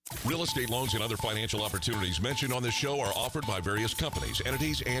Real estate loans and other financial opportunities mentioned on this show are offered by various companies,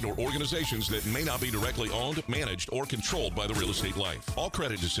 entities, and or organizations that may not be directly owned, managed, or controlled by the Real Estate Life. All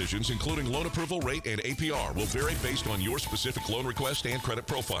credit decisions, including loan approval rate and APR, will vary based on your specific loan request and credit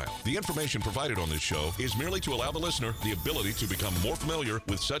profile. The information provided on this show is merely to allow the listener the ability to become more familiar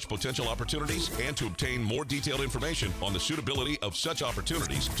with such potential opportunities and to obtain more detailed information on the suitability of such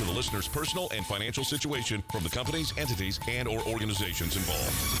opportunities to the listener's personal and financial situation from the companies, entities, and or organizations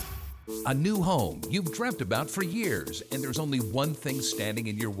involved. A new home you've dreamt about for years, and there's only one thing standing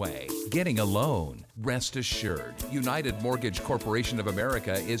in your way: getting a loan. Rest assured, United Mortgage Corporation of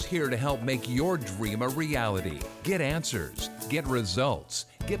America is here to help make your dream a reality. Get answers, get results,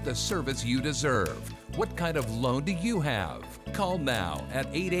 get the service you deserve. What kind of loan do you have? Call now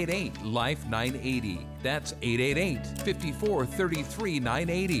at 888-LIFE-980. That's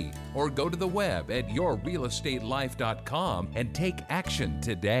 888-5433-980. Or go to the web at yourrealestatelife.com and take action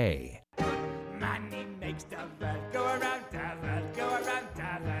today. Money makes the world go around, the world go around,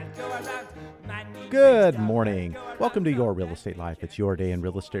 the world go around. Money Good makes the morning. world go Welcome to around, Your Real Estate Life. It's your day in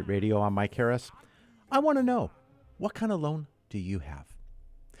real estate radio. I'm Mike Harris. I want to know, what kind of loan do you have?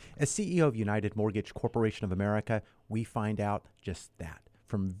 As CEO of United Mortgage Corporation of America, we find out just that.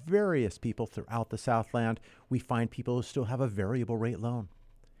 From various people throughout the Southland, we find people who still have a variable rate loan.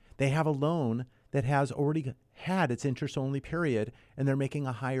 They have a loan that has already had its interest-only period, and they're making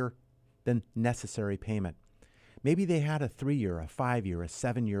a higher than necessary payment. Maybe they had a 3-year, a 5-year, a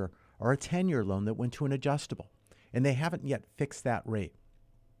 7-year, or a 10-year loan that went to an adjustable, and they haven't yet fixed that rate.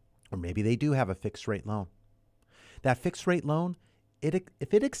 Or maybe they do have a fixed rate loan. That fixed rate loan,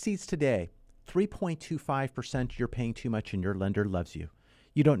 if it exceeds today 3.25%, you're paying too much and your lender loves you.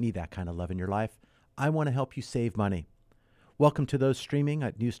 You don't need that kind of love in your life. I want to help you save money. Welcome to those streaming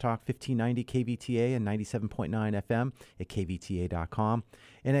at News Talk 1590 KVTA and 97.9 FM at kvta.com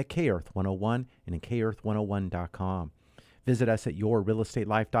and at KEarth 101 and at KEarth101.com. Visit us at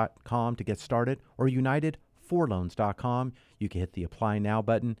yourrealestatelife.com to get started, or unitedforloans.com. You can hit the Apply Now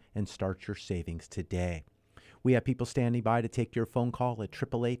button and start your savings today. We have people standing by to take your phone call at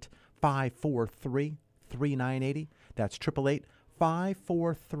 888-543-3980. That's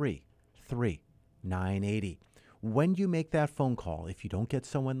 888-543-3980. When you make that phone call, if you don't get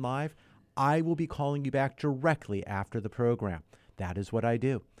someone live, I will be calling you back directly after the program. That is what I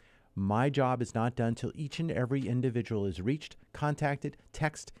do. My job is not done till each and every individual is reached, contacted,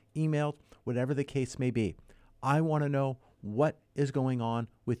 text, emailed, whatever the case may be. I want to know what is going on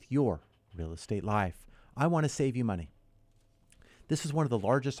with your real estate life. I want to save you money. This is one of the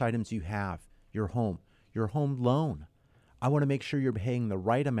largest items you have, your home loan. I want to make sure you're paying the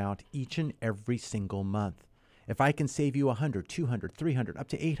right amount each and every single month. If I can save you $100, $200, $300, up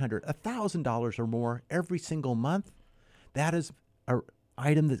to $800, $1,000 or more every single month, that is an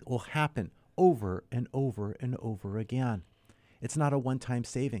item that will happen over and over and over again. It's not a one-time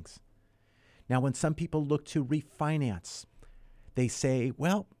savings. Now, when some people look to refinance, they say,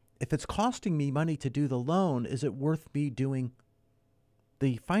 well, if it's costing me money to do the loan, is it worth me doing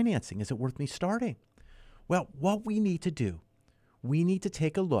the financing? Is it worth me starting? Well, what we need to do, we need to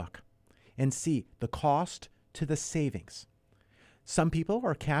take a look and see the cost to the savings. Some people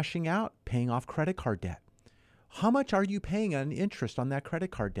are cashing out, paying off credit card debt. How much are you paying on interest on that credit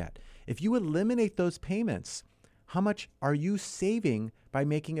card debt? If you eliminate those payments, how much are you saving by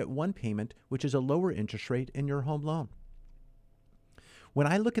making it one payment, which is a lower interest rate in your home loan? When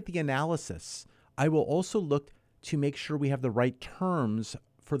I look at the analysis, I will also look to make sure we have the right terms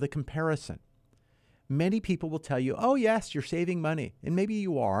for the comparison. Many people will tell you, oh yes, you're saving money. And maybe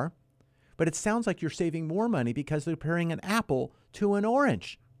you are, but it sounds like you're saving more money because they're comparing an apple to an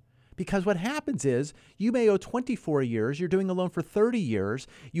orange. Because what happens is you may owe 24 years, you're doing a loan for 30 years,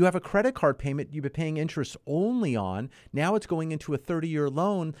 you have a credit card payment you've been paying interest only on, now it's going into a 30-year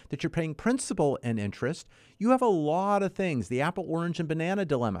loan that you're paying principal and interest. You have a lot of things, the apple, orange, and banana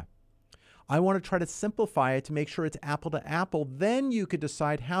dilemma. I want to try to simplify it to make sure it's apple to apple. Then you could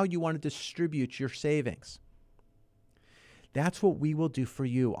decide how you want to distribute your savings. That's what we will do for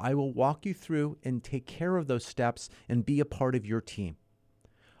you. I will walk you through and take care of those steps and be a part of your team.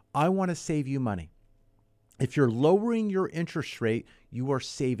 I want to save you money. If you're lowering your interest rate, you are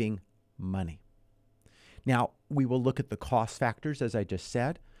saving money. Now, we will look at the cost factors, as I just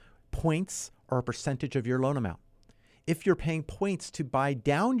said. Points are a percentage of your loan amount. If you're paying points to buy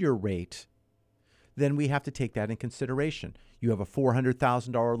down your rate, then we have to take that in consideration. You have a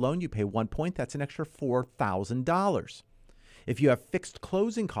 $400,000 loan, you pay 1 point, that's an extra $4,000. If you have fixed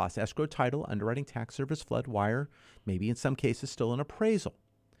closing costs, escrow, title, underwriting, tax service, flood, wire, maybe in some cases still an appraisal,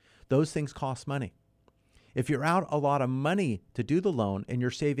 those things cost money. If you're out a lot of money to do the loan and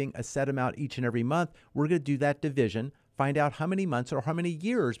you're saving a set amount each and every month, we're going to do that division, find out how many months or how many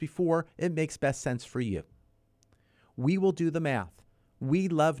years before it makes best sense for you. We will do the math. We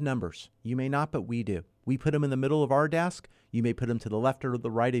love numbers. You may not, but we do. We put them in the middle of our desk. You may put them to the left or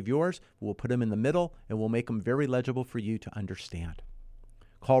the right of yours. We'll put them in the middle, and we'll make them very legible for you to understand.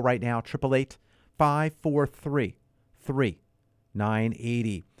 Call right now,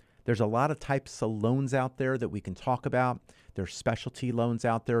 888-543-3980. There's a lot of types of loans out there that we can talk about. There's specialty loans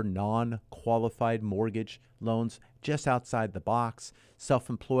out there, non-qualified mortgage loans just outside the box,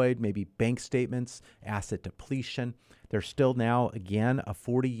 self-employed, maybe bank statements, asset depletion. There's still now, again, a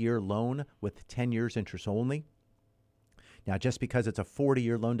 40-year loan with 10 years interest only. Now, just because it's a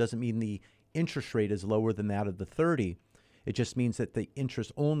 40-year loan doesn't mean the interest rate is lower than that of the 30. It just means that the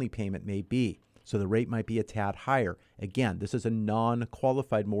interest-only payment may be. So the rate might be a tad higher. Again, this is a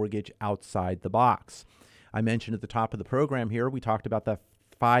non-qualified mortgage outside the box. I mentioned at the top of the program here, we talked about the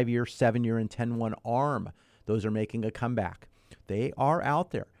 5-year, 7-year, and 10-1 ARM. Those are making a comeback. They are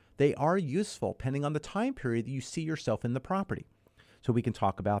out there. They are useful depending on the time period that you see yourself in the property. So we can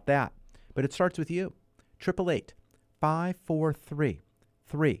talk about that. But it starts with you.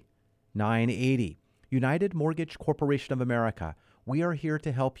 888-543-3980. United Mortgage Corporation of America. We are here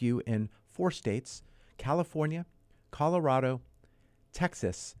to help you in 4 states, California, Colorado,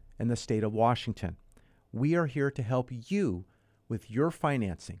 Texas, and the state of Washington. We are here to help you with your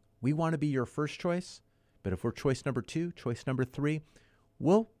financing. We want to be your first choice, but if we're choice number 2, choice number 3,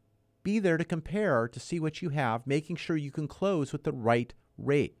 we'll be there to compare to see what you have, making sure you can close with the right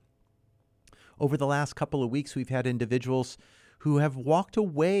rate. Over the last couple of weeks, we've had individuals who have walked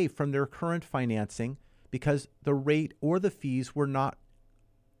away from their current financing because the rate or the fees were not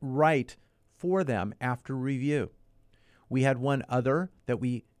right for them after review. We had one other that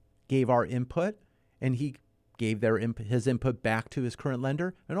we gave our input, and he gave his input back to his current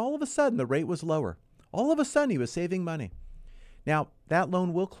lender, and all of a sudden the rate was lower. All of a sudden he was saving money. Now, that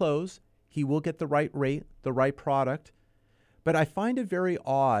loan will close. He will get the right rate, the right product, but I find it very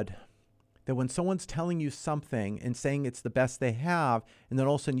odd that when someone's telling you something and saying it's the best they have, and then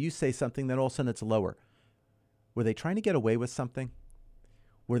all of a sudden you say something, then all of a sudden it's lower. Were they trying to get away with something?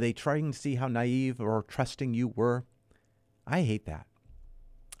 Were they trying to see how naive or trusting you were? I hate that.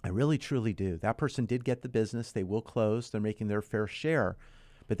 I really, truly do. That person did get the business. They will close. They're making their fair share.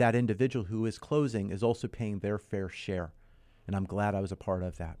 But that individual who is closing is also paying their fair share. And I'm glad I was a part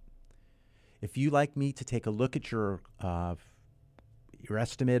of that. If you like me to take a look at your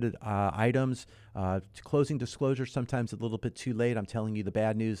estimated items, closing disclosure, sometimes a little bit too late. I'm telling you the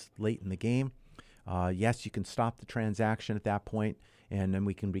bad news late in the game. Yes, you can stop the transaction at that point, and then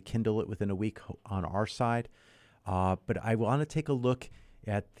we can rekindle it within a week on our side. But I want to take a look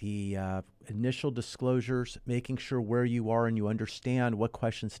at the initial disclosures, making sure where you are and you understand what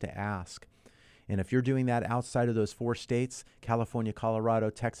questions to ask. And if you're doing that outside of those 4 states, California, Colorado,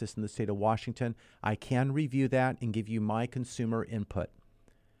 Texas, and the state of Washington, I can review that and give you my consumer input.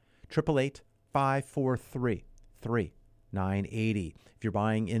 888-543-3980. If you're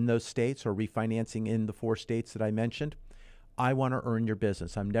buying in those states or refinancing in the 4 states that I mentioned, I want to earn your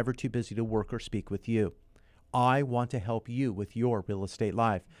business. I'm never too busy to work or speak with you. I want to help you with your real estate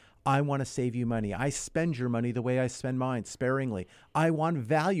life. I want to save you money. I spend your money the way I spend mine, sparingly. I want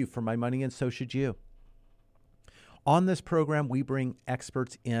value for my money, and so should you. On this program, we bring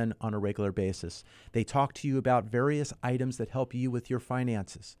experts in on a regular basis. They talk to you about various items that help you with your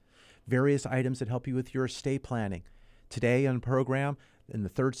finances, various items that help you with your estate planning. Today on the program, in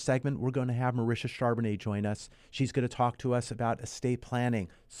the 3rd segment, we're going to have Marisha Charbonnet join us. She's going to talk to us about estate planning.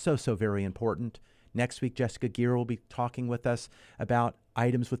 So very important. Next week, Jessica Gear will be talking with us about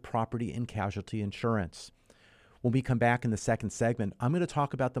items with property and casualty insurance. When we come back in the 2nd segment, I'm going to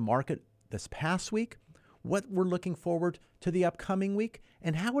talk about the market this past week, what we're looking forward to the upcoming week,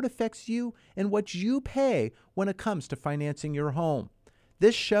 and how it affects you and what you pay when it comes to financing your home.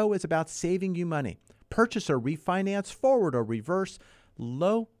 This show is about saving you money. Purchase or refinance, forward or reverse,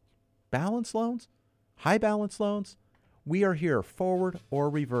 low balance loans, high balance loans. We are here, forward or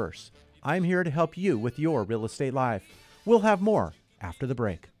reverse. I'm here to help you with your real estate life. We'll have more after the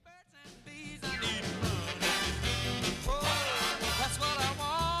break.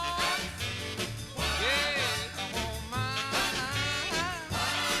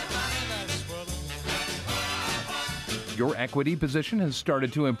 Your equity position has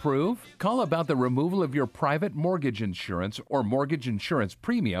started to improve? Call about the removal of your private mortgage insurance or mortgage insurance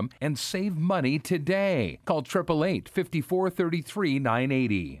premium and save money today. Call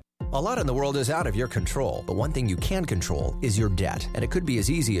 888-543-3980. A lot in the world is out of your control, but one thing you can control is your debt, and it could be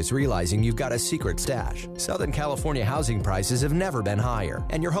as easy as realizing you've got a secret stash. Southern California housing prices have never been higher,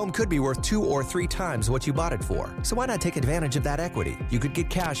 and your home could be worth 2 or 3 times what you bought it for. So why not take advantage of that equity? You could get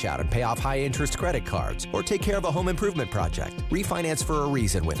cash out and pay off high-interest credit cards, or take care of a home improvement project. Refinance for a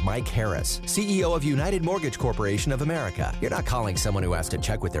reason with Mike Harris, CEO of United Mortgage Corporation of America. You're not calling someone who has to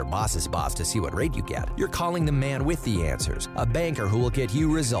check with their boss's boss to see what rate you get. You're calling the man with the answers, a banker who will get you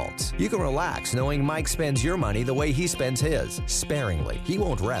results. You can relax knowing Mike spends your money the way he spends his, sparingly. He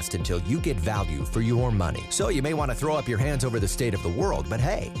won't rest until you get value for your money. So you may want to throw up your hands over the state of the world, but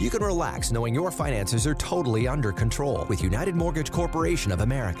hey, you can relax knowing your finances are totally under control with United Mortgage Corporation of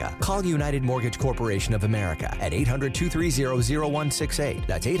America. Call United Mortgage Corporation of America at 800-230-0168.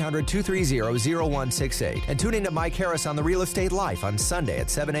 That's 800-230-0168. And tune in to Mike Harris on The Real Estate Life on Sunday at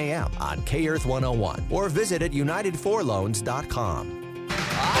 7 a.m. on K-Earth 101 or visit at UnitedForLoans.com.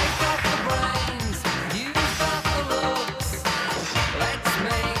 I got the brains, you got the looks. Let's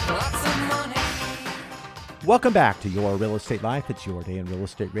make lots of money. Welcome back to Your Real Estate Life. It's your day in real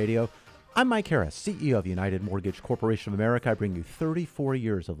estate radio. I'm Mike Harris, CEO of United Mortgage Corporation of America. I bring you 34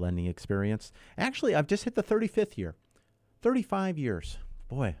 years of lending experience. Actually, I've just hit the 35th year. 35 years.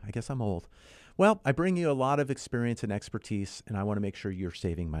 Boy, I guess I'm old. Well, I bring you a lot of experience and expertise, and I want to make sure you're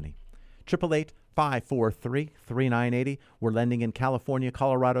saving money. 888-543-3980. We're lending in California,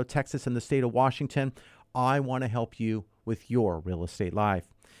 Colorado, Texas, and the state of Washington. I want to help you with your real estate life.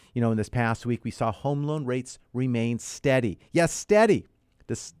 You know, in this past week, we saw home loan rates remain steady. Yes, steady,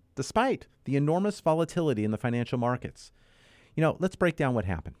 despite the enormous volatility in the financial markets. You know, let's break down what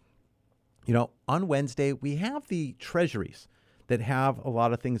happened. You know, on Wednesday, we have the treasuries that have a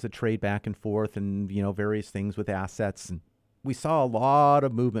lot of things that trade back and forth and, you know, various things with assets. And we saw a lot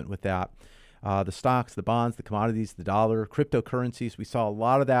of movement with that. The stocks, the bonds, the commodities, the dollar, cryptocurrencies. We saw a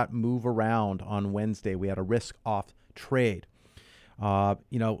lot of that move around on Wednesday. We had a risk-off trade. You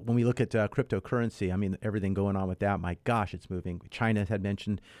know, when we look at cryptocurrency, I mean, everything going on with that, my gosh, it's moving. China had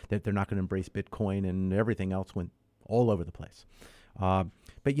mentioned that they're not going to embrace Bitcoin, and everything else went all over the place.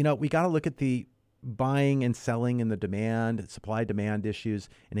 But, you know, we got to look at the buying and selling and the demand, supply-demand issues.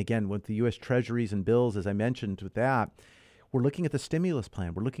 And again, with the U.S. Treasuries and bills, as I mentioned with that, we're looking at the stimulus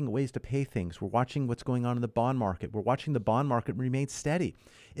plan. We're looking at ways to pay things. We're watching what's going on in the bond market. We're watching the bond market remain steady.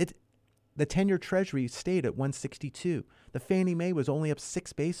 The 10-year Treasury stayed at 162. The Fannie Mae was only up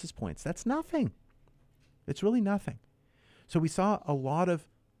 6 basis points. That's nothing. It's really nothing. So we saw a lot of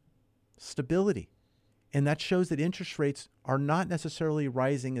stability. And that shows that interest rates are not necessarily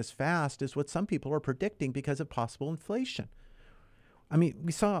rising as fast as what some people are predicting because of possible inflation. I mean,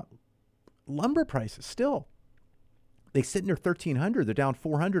 we saw lumber prices still. They sit near 1,300. They're down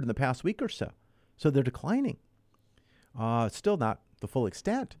 400 in the past week or so. So they're declining. Still not the full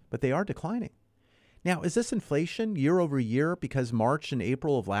extent, but they are declining. Now, is this inflation year over year because March and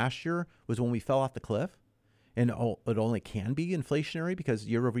April of last year was when we fell off the cliff? And it only can be inflationary because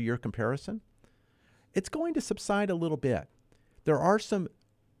year over year comparison? It's going to subside a little bit. There are some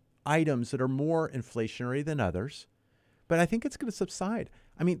items that are more inflationary than others, but I think it's going to subside.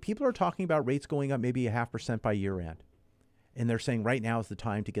 I mean, people are talking about rates going up maybe 0.5% by year end. And they're saying right now is the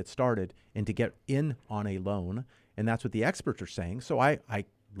time to get started and to get in on a loan. And that's what the experts are saying. So I'd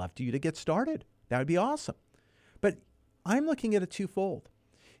love you to get started. That would be awesome. But I'm looking at it twofold.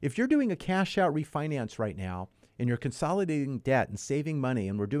 If you're doing a cash out refinance right now and you're consolidating debt and saving money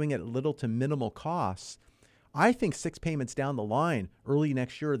and we're doing it at little to minimal costs, I think 6 payments down the line, early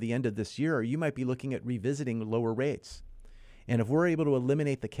next year or the end of this year, you might be looking at revisiting lower rates. And if we're able to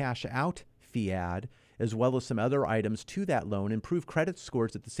eliminate the cash out fee add, as well as some other items to that loan, improve credit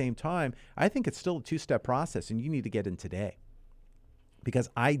scores at the same time, I think it's still a 2-step process and you need to get in today. Because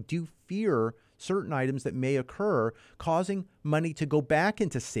I do fear certain items that may occur, causing money to go back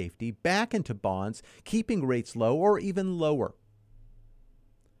into safety, back into bonds, keeping rates low or even lower.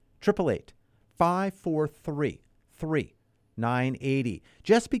 888-543-3980.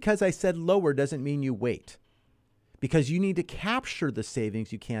 Just because I said lower doesn't mean you wait. Because you need to capture the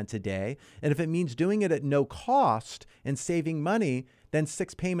savings you can today. And if it means doing it at no cost and saving money, then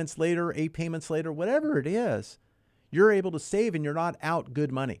 6 payments later, 8 payments later, whatever it is, you're able to save and you're not out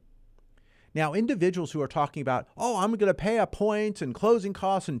good money. Now, individuals who are talking about, I'm going to pay a point and closing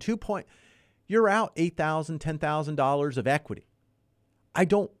costs and 2 points, you're out $8,000, $10,000 of equity. I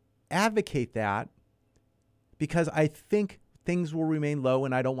don't advocate that because I think things will remain low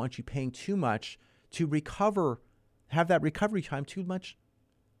and I don't want you paying too much to recover, have that recovery time too much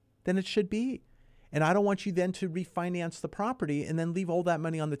than it should be. And I don't want you then to refinance the property and then leave all that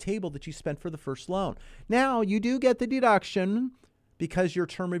money on the table that you spent for the first loan. Now, you do get the deduction because your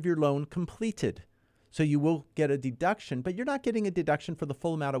term of your loan completed. So you will get a deduction, but you're not getting a deduction for the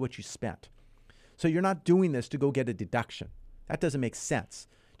full amount of what you spent. So you're not doing this to go get a deduction. That doesn't make sense.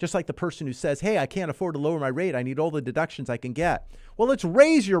 Just like the person who says, hey, I can't afford to lower my rate. I need all the deductions I can get. Well, let's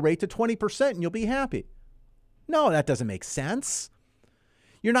raise your rate to 20% and you'll be happy. No, that doesn't make sense.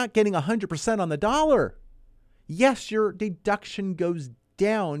 You're not getting 100% on the dollar. Yes, your deduction goes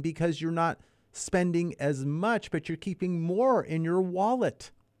down because you're not spending as much, but you're keeping more in your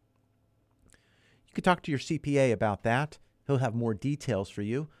wallet. You could talk to your CPA about that. He'll have more details for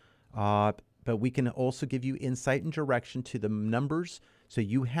you. But we can also give you insight and direction to the numbers so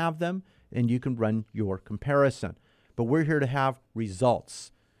you have them and you can run your comparison. But we're here to have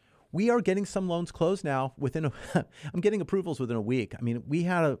results. We are getting some loans closed now I'm getting approvals within a week. I mean, we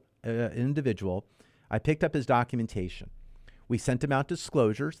had an individual. I picked up his documentation. We sent him out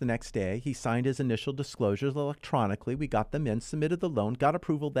disclosures the next day. He signed his initial disclosures electronically. We got them in, submitted the loan, got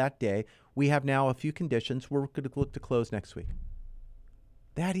approval that day. We have now a few conditions. We're going to look to close next week.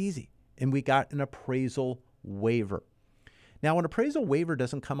 That easy. And we got an appraisal waiver. Now, an appraisal waiver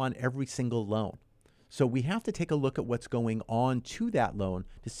doesn't come on every single loan. So we have to take a look at what's going on to that loan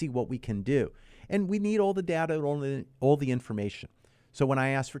to see what we can do. And we need all the data, all the information. So when I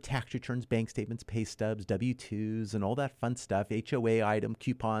ask for tax returns, bank statements, pay stubs, W-2s, and all that fun stuff, HOA item,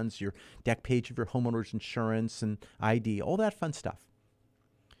 coupons, your deck page of your homeowner's insurance and ID, all that fun stuff.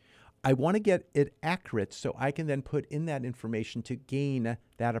 I want to get it accurate so I can then put in that information to gain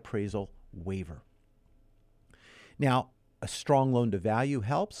that appraisal waiver. Now, a strong loan to value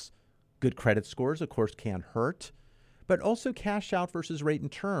helps. Good credit scores, of course, can't hurt. But also cash out versus rate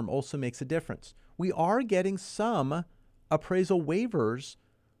and term also makes a difference. We are getting some appraisal waivers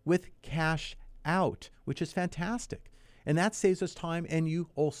with cash out, which is fantastic. And that saves us time and you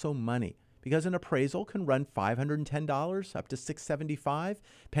also money, because an appraisal can run $510 up to $675,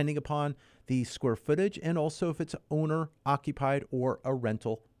 depending upon the square footage and also if it's owner occupied or a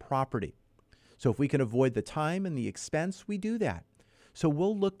rental property. So if we can avoid the time and the expense, we do that. So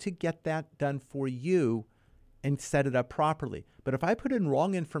we'll look to get that done for you and set it up properly. But if I put in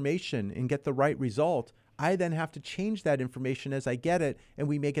wrong information and get the right result, I then have to change that information as I get it, and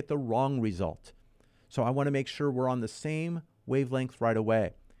we may get the wrong result. So I want to make sure we're on the same wavelength right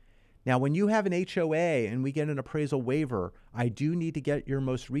away. Now, when you have an HOA and we get an appraisal waiver, I do need to get your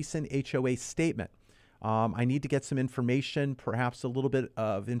most recent HOA statement. I need to get some information, perhaps a little bit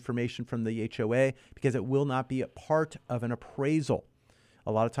of information from the HOA, because it will not be a part of an appraisal.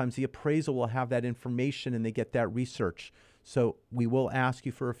 A lot of times the appraisal will have that information and they get that research. So we will ask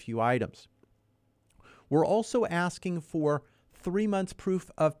you for a few items. We're also asking for 3 months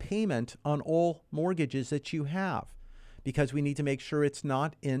proof of payment on all mortgages that you have, because we need to make sure it's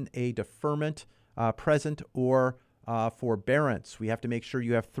not in a deferment, present, or forbearance. We have to make sure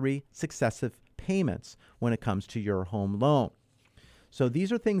you have 3 successive payments when it comes to your home loan. So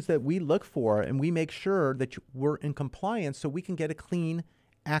these are things that we look for, and we make sure that we're in compliance so we can get a clean,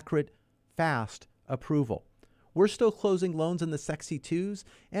 accurate, fast approval. We're still closing loans in the sexy 2s,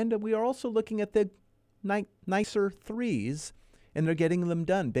 and we are also looking at the nicer 3s, and they're getting them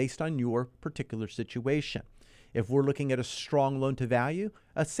done based on your particular situation. If we're looking at a strong loan to value,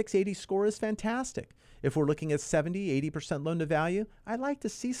 a 680 score is fantastic. If we're looking at 70, 80% loan to value, I like to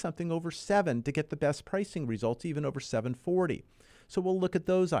see something over 7 to get the best pricing results, even over 740. So we'll look at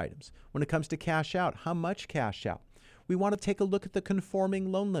those items. When it comes to cash out, how much cash out? We want to take a look at the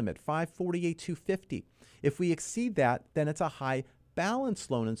conforming loan limit, 548,250. If we exceed that, then it's a high balance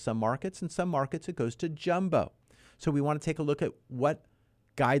loan in some markets. In some markets, it goes to jumbo. So we want to take a look at what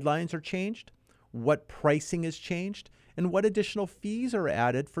guidelines are changed, what pricing is changed, and what additional fees are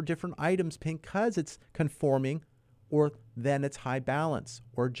added for different items because it's conforming or then it's high balance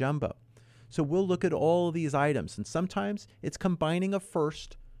or jumbo. So we'll look at all of these items, and sometimes it's combining a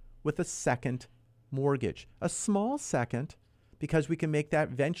first with a second mortgage, a small second, because we can make that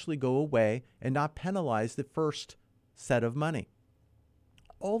eventually go away and not penalize the first set of money.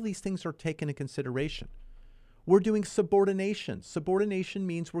 All these things are taken into consideration. We're doing subordination. Subordination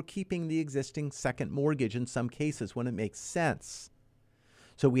means we're keeping the existing second mortgage in some cases when it makes sense.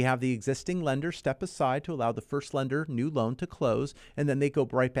 So we have the existing lender step aside to allow the first lender new loan to close, and then they go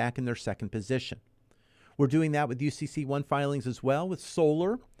right back in their second position. We're doing that with UCC1 filings as well with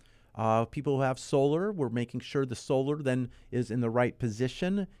solar. People who have solar, we're making sure the solar then is in the right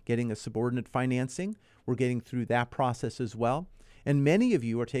position, getting a subordinate financing. We're getting through that process as well. And many of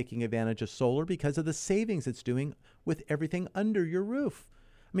you are taking advantage of solar because of the savings it's doing with everything under your roof.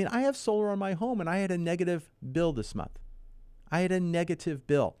 I mean, I have solar on my home and I had a negative bill this month. I had a negative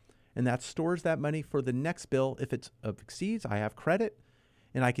bill. and that stores that money for the next bill. If it exceeds, I have credit,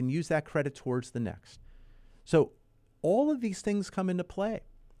 and I can use that credit towards the next. So all of these things come into play.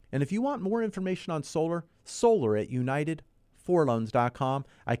 And if you want more information on solar at UnitedForLoans.com.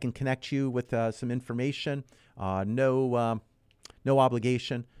 I can connect you with some information, no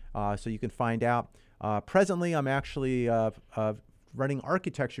obligation, so you can find out. Presently, I'm actually running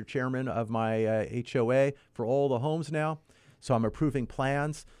architecture chairman of my HOA for all the homes now. So I'm approving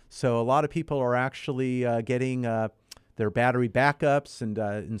plans. So a lot of people are actually getting their battery backups and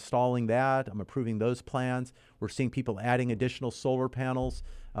installing that. I'm approving those plans. We're seeing people adding additional solar panels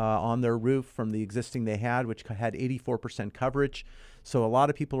on their roof from the existing they had, which had 84% coverage. So a lot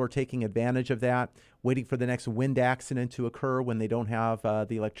of people are taking advantage of that, waiting for the next wind accident to occur when they don't have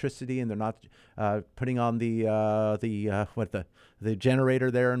the electricity and they're not putting on the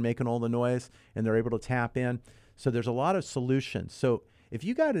generator there and making all the noise, and they're able to tap in. So there's a lot of solutions. So if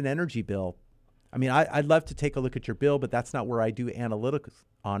you got an energy bill, I mean, I'd love to take a look at your bill, but that's not where I do analytics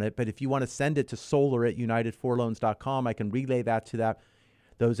on it. But if you want to send it to solar at UnitedForLoans.com, I can relay that to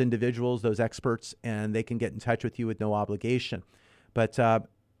those individuals, those experts, and they can get in touch with you with no obligation. But, I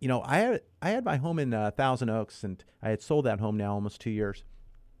had my home in Thousand Oaks, and I had sold that home now almost 2 years.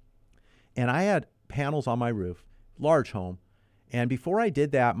 And I had panels on my roof, large home. And before I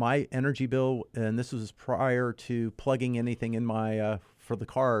did that, my energy bill, and this was prior to plugging anything in my for the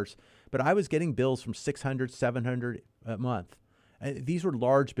cars, but I was getting bills from $600, $700 a month. These were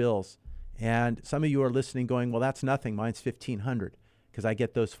large bills. And some of you are listening going, well, that's nothing. Mine's $1,500, because I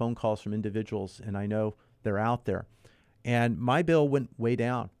get those phone calls from individuals, and I know they're out there. And my bill went way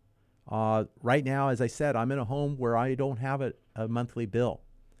down. Right now, as I said, I'm in a home where I don't have a monthly bill.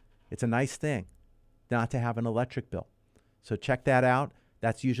 It's a nice thing not to have an electric bill. So check that out.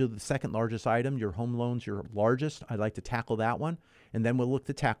 That's usually the second largest item. Your home loan's your largest. I'd like to tackle that one. And then we'll look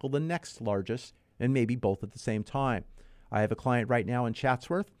to tackle the next largest, and maybe both at the same time. I have a client right now in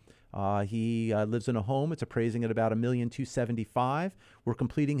Chatsworth. He lives in a home. It's appraising at about $1,275,000. We're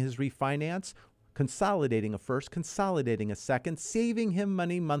completing his refinance, consolidating a first, consolidating a second, saving him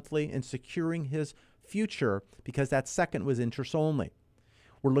money monthly, and securing his future because that second was interest only.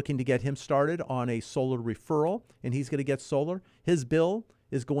 We're looking to get him started on a solar referral, and he's going to get solar. His bill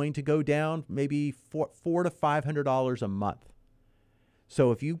is going to go down maybe $400 to $500 a month.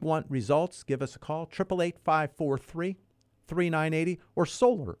 So if you want results, give us a call, 888-543-3980, or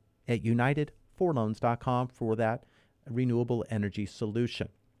solar at UnitedForLoans.com for that renewable energy solution.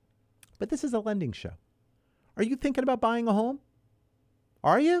 But this is a lending show. Are you thinking about buying a home?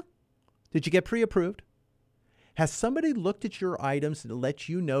 Are you? Did you get pre-approved? Has somebody looked at your items to let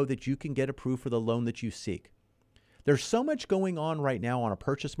you know that you can get approved for the loan that you seek? There's so much going on right now on a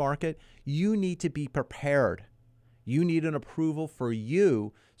purchase market. You need to be prepared. You need an approval for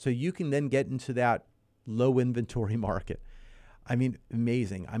you so you can then get into that low inventory market. I mean,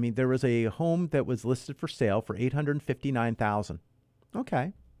 amazing. I mean, there was a home that was listed for sale for $859,000.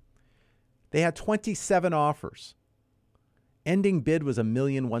 Okay. They had 27 offers. Ending bid was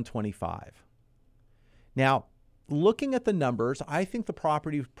 $1,125,000. Now, looking at the numbers, I think the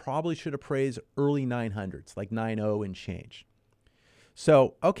property probably should appraise early 900s, like 9.0 and change.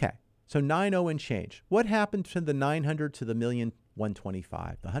 So, okay. So 9.0 and change. What happened to the 900 to the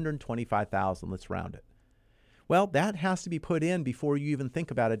 $1,125,000, the $125,000? Let's round it. Well, that has to be put in before you even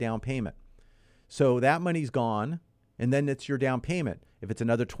think about a down payment. So that money's gone, and then it's your down payment. If it's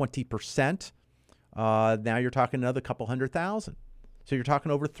another 20%, now you're talking another couple $100,000. So you're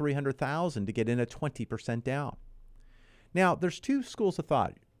talking over $300,000 to get in at 20% down. Now, there's two schools of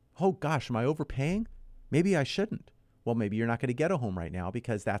thought. Oh gosh, am I overpaying? Maybe I shouldn't. Well, maybe you're not going to get a home right now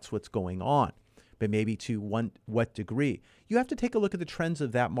because that's what's going on. But maybe to what degree? You have to take a look at the trends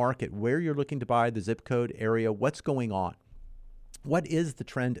of that market, where you're looking to buy, the zip code area, what's going on. What is the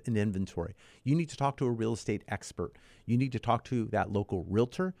trend in inventory? You need to talk to a real estate expert. You need to talk to that local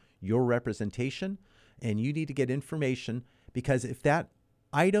realtor, your representation, and you need to get information, because if that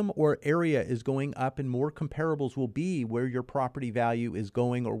item or area is going up and more comparables will be where your property value is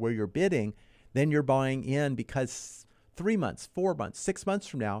going or where you're bidding, then you're buying in, because 3 months, 4 months, 6 months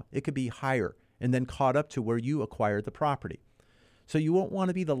from now, it could be higher and then caught up to where you acquired the property. So you won't want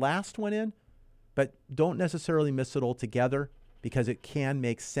to be the last one in, but don't necessarily miss it altogether, because it can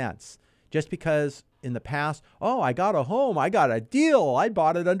make sense. Just because in the past, oh, I got a home, I got a deal, I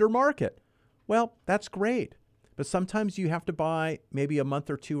bought it under market. Well, that's great. But sometimes you have to buy maybe a month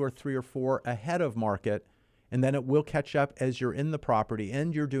or 2 or 3 or 4 ahead of market, and then it will catch up as you're in the property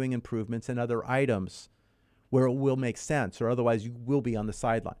and you're doing improvements and other items where it will make sense, or otherwise you will be on the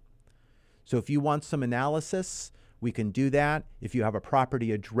sideline. So if you want some analysis, We can do that. If you have a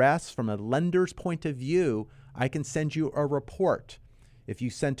property address from a lender's point of view, I can send you a report. If you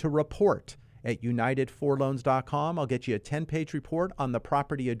send to report at unitedforloans.com, I'll get you a 10-page report on the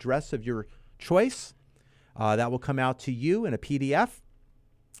property address of your choice. That will come out to you in a PDF,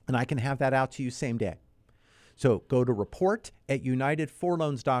 and I can have that out to you same day. So go to report at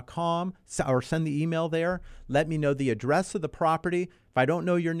unitedforloans.com or send the email there. Let me know the address of the property. If I don't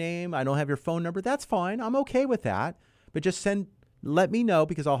know your name, I don't have your phone number, that's fine. I'm okay with that. But just let me know,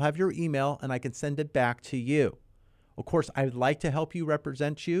 because I'll have your email and I can send it back to you. Of course, I'd like to help you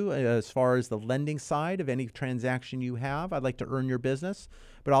represent you as far as the lending side of any transaction you have. I'd like to earn your business,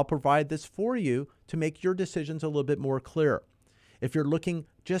 but I'll provide this for you to make your decisions a little bit more clear. If you're looking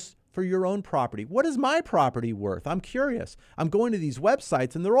just for your own property, what is my property worth? I'm curious. I'm going to these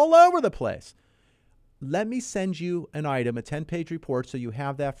websites and they're all over the place. Let me send you an item, a 10-page report, so you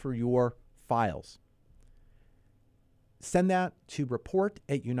have that for your files. Send that to report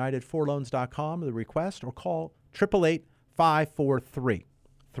at unitedforloans.com, the request, or call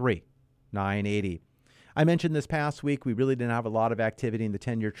 888-543-3980. I mentioned this past week we really didn't have a lot of activity in the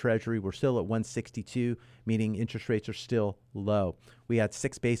 10-year Treasury. We're still at 162, meaning interest rates are still low. We had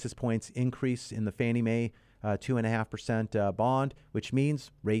 6 basis points increase in the Fannie Mae 2.5% bond, which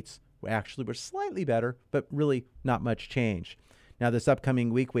means rates actually were slightly better, but really not much change. Now, this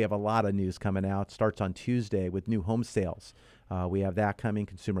upcoming week, we have a lot of news coming out. Starts on Tuesday with new home sales. We have that coming,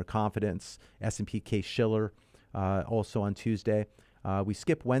 consumer confidence, S&P Case-Shiller, also on Tuesday. We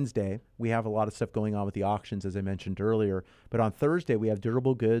skip Wednesday. We have a lot of stuff going on with the auctions, as I mentioned earlier. But on Thursday, we have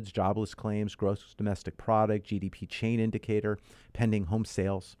durable goods, jobless claims, gross domestic product, GDP chain indicator, pending home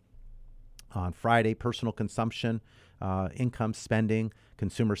sales. On Friday, personal consumption, income spending,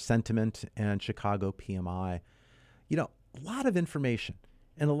 consumer sentiment, and Chicago PMI. You know, a lot of information.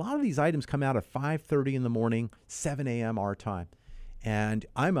 And a lot of these items come out at 5:30 in the morning, 7 a.m. our time. And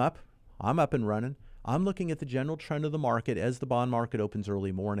I'm up and running. I'm looking at the general trend of the market as the bond market opens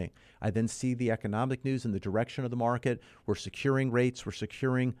early morning. I then see the economic news and the direction of the market. We're securing rates. We're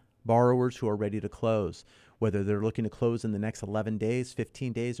securing borrowers who are ready to close. Whether they're looking to close in the next 11 days,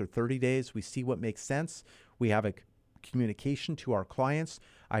 15 days, or 30 days, we see what makes sense. We have a communication to our clients.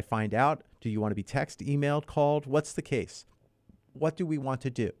 I find out, do you want to be texted, emailed, called? What's the case? What do we want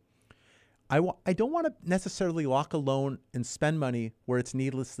to do? I don't want to necessarily lock a loan and spend money where it's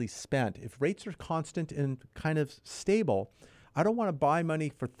needlessly spent. If rates are constant and kind of stable, I don't want to buy money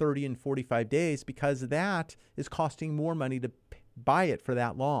for 30 and 45 days because that is costing more money to buy it for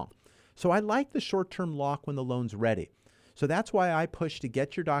that long. So I like the short-term lock when the loan's ready. So that's why I push to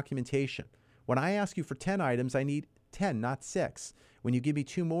get your documentation. When I ask you for 10 items, I need 10, not 6. When you give me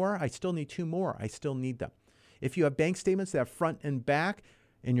 2 more, I still need 2 more. I still need them. If you have bank statements that have front and back,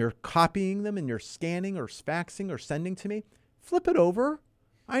 and you're copying them and you're scanning or faxing or sending to me, flip it over.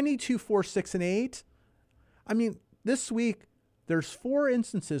 I need 2, 4, 6, and 8. I mean, this week, there's 4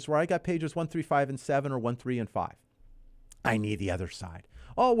 instances where I got pages 1, 3, 5, and 7, or 1, 3, and 5. I need the other side.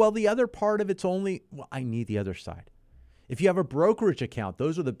 Oh, well, the other part of it's only, well, I need the other side. If you have a brokerage account,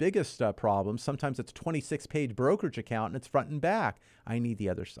 those are the biggest problems. Sometimes it's a 26-page brokerage account and it's front and back. I need the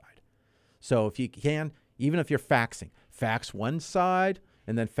other side. So if you can, even if you're faxing, fax one side,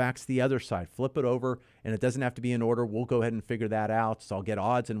 and then fax the other side. Flip it over, and it doesn't have to be in order. We'll go ahead and figure that out. So I'll get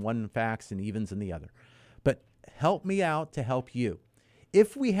odds in one fax and evens in the other. But help me out to help you.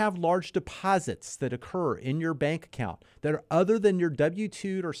 If we have large deposits that occur in your bank account that are other than your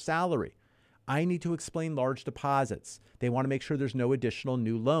W-2 or salary, I need to explain large deposits. They want to make sure there's no additional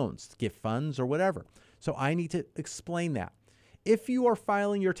new loans, gift funds, or whatever. So I need to explain that. If you are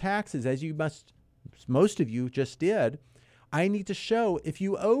filing your taxes, as you most of you just did, I need to show if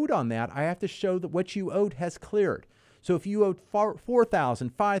you owed on that, I have to show that what you owed has cleared. So if you owed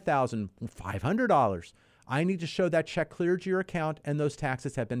 $4,000, $5,000, $500, I need to show that check cleared your account and those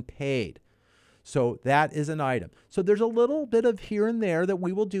taxes have been paid. So that is an item. So there's a little bit of here and there that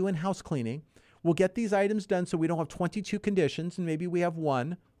we will do in house cleaning. We'll get these items done so we don't have 22 conditions and maybe we have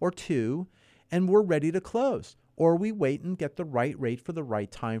 1 or 2 and we're ready to close. Or we wait and get the right rate for the right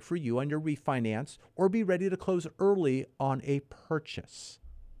time for you on your refinance, or be ready to close early on a purchase.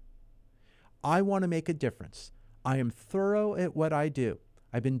 I want to make a difference. I am thorough at what I do.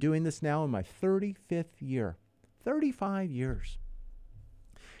 I've been doing this now in my 35th year, 35 years.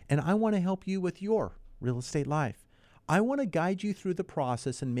 And I want to help you with your real estate life. I want to guide you through the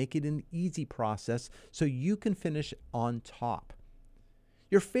process and make it an easy process so you can finish on top.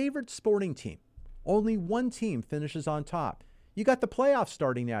 Your favorite sporting team. Only one team finishes on top. You got the playoffs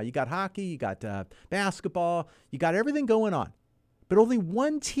starting now. You got hockey, you got basketball, you got everything going on. But only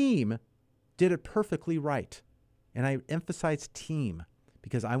one team did it perfectly right. And I emphasize team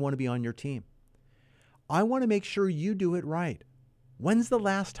because I want to be on your team. I want to make sure you do it right. When's the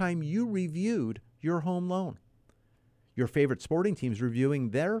last time you reviewed your home loan? Your favorite sporting team's reviewing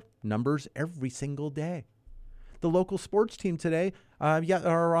their numbers every single day. The local sports team today,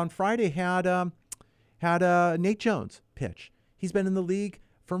 or on Friday, had Nate Jones pitch. He's been in the league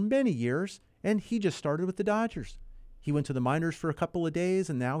for many years, and he just started with the Dodgers. He went to the minors for a couple of days,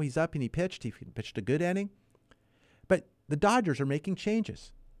 and now he's up and he pitched. He pitched a good inning. But the Dodgers are making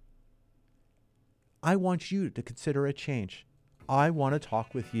changes. I want you to consider a change. I want to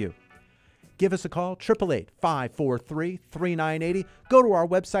talk with you. Give us a call, 888-543-3980. Go to our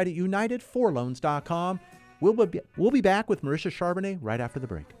website at unitedforloans.com. We'll be back with Marisha Charbonnet right after the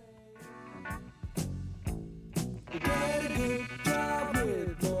break.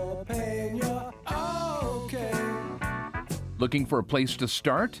 Looking for a place to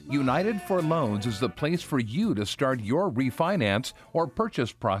start? United for Loans is the place for you to start your refinance or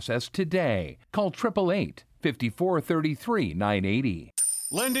purchase process today. Call 888-543-3980.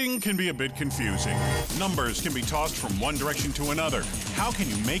 Lending can be a bit confusing. Numbers can be tossed from one direction to another. How can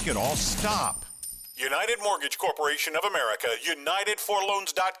you make it all stop? United Mortgage Corporation of America,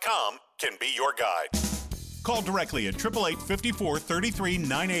 UnitedForLoans.com can be your guide. Call directly at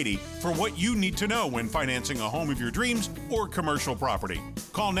 888-543-3980 for what you need to know when financing a home of your dreams or commercial property.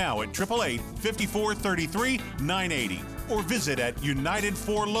 Call now at 888-543-3980 or visit at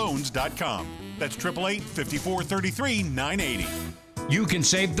UnitedForLoans.com. That's 888-543-3980. You can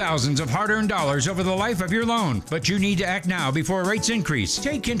save thousands of hard-earned dollars over the life of your loan, but you need to act now before rates increase.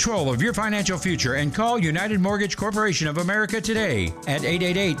 Take control of your financial future and call United Mortgage Corporation of America today at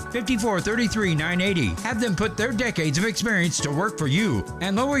 888-543-3980. Have them put their decades of experience to work for you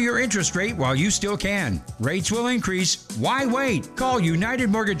and lower your interest rate while you still can. Rates will increase. Why wait? Call United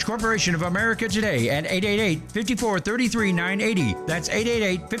Mortgage Corporation of America today at 888-543-3980. That's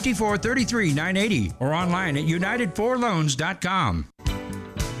 888-543-3980 or online at UnitedForLoans.com.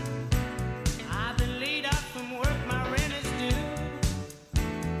 I've been laid up from work, my rent is due.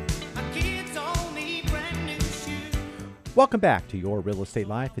 My kids all need brand new shoes. Welcome back to Your Real Estate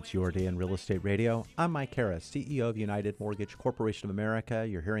Life. It's your day in real estate radio. I'm Mike Harris, CEO of United Mortgage Corporation of America.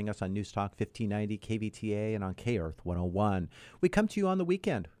 You're hearing us on News Talk 1590, KVTA, and on K-Earth 101. We come to you on the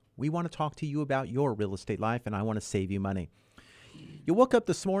weekend. We want to talk to you about your real estate life, and I want to save you money. You woke up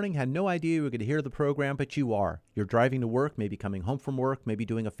this morning, had no idea you were going to hear the program, but you are. You're driving to work, maybe coming home from work, maybe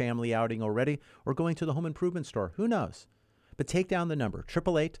doing a family outing already, or going to the home improvement store. Who knows? But take down the number,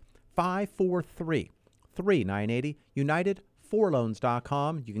 888-543-3980,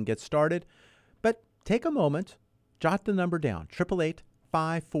 UnitedForLoans.com. You can get started. But take a moment, jot the number down,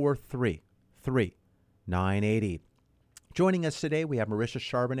 888-543-3980. Joining us today, we have Marisha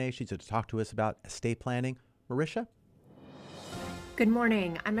Charbonnet. She's going to talk to us about estate planning. Marisha? Good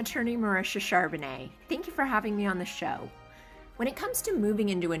morning. I'm attorney Marisha Charbonnet. Thank you for having me on the show. When it comes to moving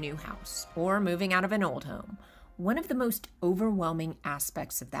into a new house or moving out of an old home, one of the most overwhelming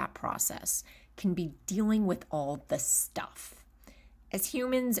aspects of that process can be dealing with all the stuff. As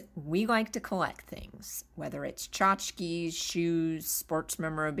humans, we like to collect things, whether it's tchotchkes, shoes, sports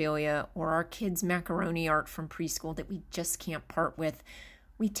memorabilia, or our kids' macaroni art from preschool that we just can't part with.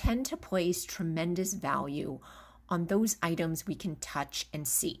 We tend to place tremendous value on those items we can touch and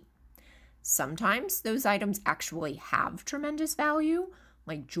see. Sometimes those items actually have tremendous value,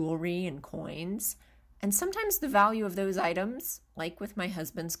 like jewelry and coins, and sometimes the value of those items, like with my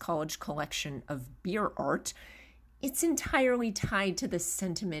husband's college collection of beer art, it's entirely tied to the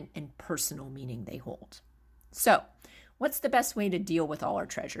sentiment and personal meaning they hold. So, what's the best way to deal with all our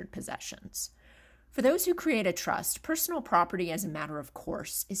treasured possessions? For those who create a trust, personal property as a matter of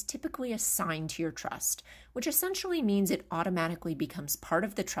course is typically assigned to your trust, which essentially means it automatically becomes part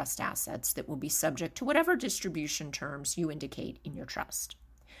of the trust assets that will be subject to whatever distribution terms you indicate in your trust.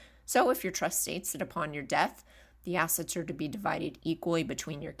 So if your trust states that upon your death, the assets are to be divided equally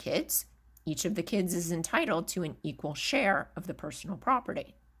between your kids, each of the kids is entitled to an equal share of the personal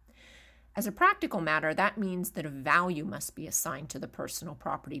property. As a practical matter, that means that a value must be assigned to the personal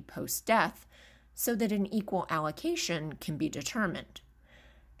property post-death, so that an equal allocation can be determined.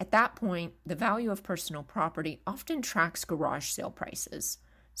 At that point, the value of personal property often tracks garage sale prices.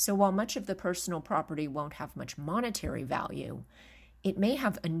 So while much of the personal property won't have much monetary value, it may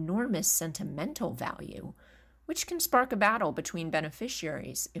have enormous sentimental value, which can spark a battle between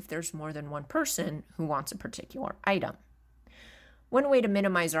beneficiaries if there's more than one person who wants a particular item. One way to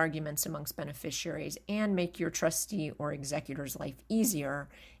minimize arguments amongst beneficiaries and make your trustee or executor's life easier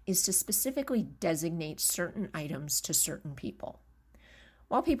is to specifically designate certain items to certain people.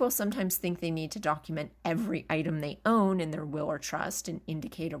 While people sometimes think they need to document every item they own in their will or trust and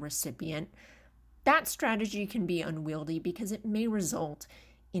indicate a recipient, that strategy can be unwieldy because it may result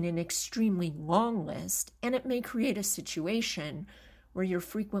in an extremely long list, and it may create a situation where you're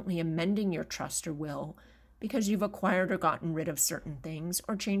frequently amending your trust or will because you've acquired or gotten rid of certain things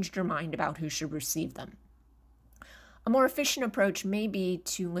or changed your mind about who should receive them. A more efficient approach may be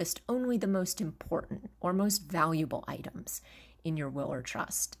to list only the most important or most valuable items in your will or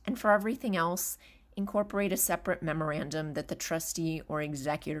trust, and for everything else, incorporate a separate memorandum that the trustee or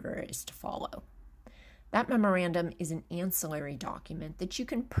executor is to follow. That memorandum is an ancillary document that you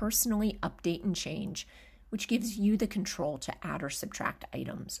can personally update and change, which gives you the control to add or subtract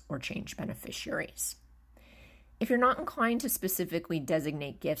items or change beneficiaries. If you're not inclined to specifically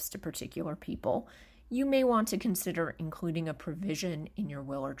designate gifts to particular people, you may want to consider including a provision in your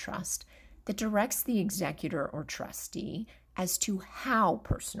will or trust that directs the executor or trustee as to how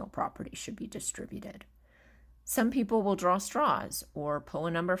personal property should be distributed. Some people will draw straws or pull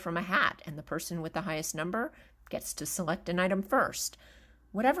a number from a hat, and the person with the highest number gets to select an item first.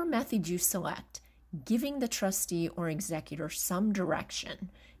 Whatever method you select, giving the trustee or executor some direction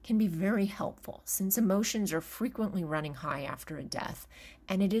can be very helpful, since emotions are frequently running high after a death,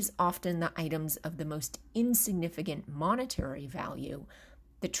 and it is often the items of the most insignificant monetary value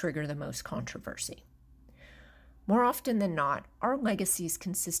that trigger the most controversy. More often than not, our legacies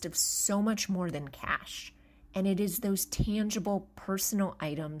consist of so much more than cash, and it is those tangible personal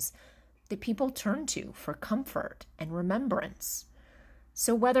items that people turn to for comfort and remembrance.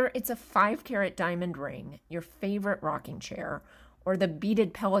 So whether it's a 5-carat diamond ring, your favorite rocking chair, or the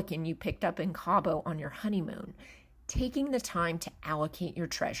beaded pelican you picked up in Cabo on your honeymoon, taking the time to allocate your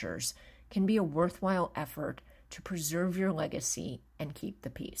treasures can be a worthwhile effort to preserve your legacy and keep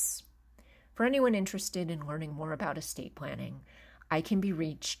the peace. For anyone interested in learning more about estate planning, I can be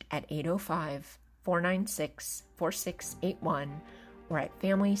reached at 805-496-4681 or at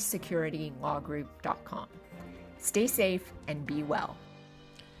FamilySecurityLawGroup.com. Stay safe and be well.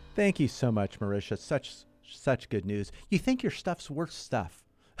 Thank you so much, Marisha. Such good news. You think your stuff's worth stuff,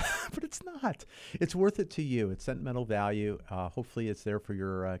 but it's not. It's worth it to you. It's sentimental value. Hopefully it's there for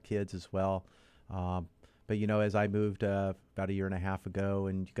your kids as well. But, you know, as I moved about a year and a half ago,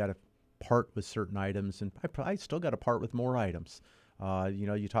 and you got to part with certain items, and I still got to part with more items. You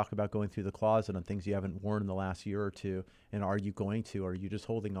know, you talk about going through the closet on things you haven't worn in the last year or two, and are you going to, or are you just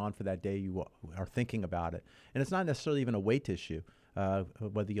holding on for that day you are thinking about it? And it's not necessarily even a weight issue.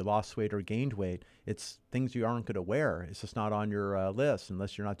 Whether you lost weight or gained weight, it's things you aren't going to wear. It's just not on your list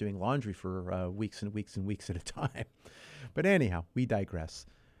unless you're not doing laundry for weeks and weeks and weeks at a time. But anyhow, we digress.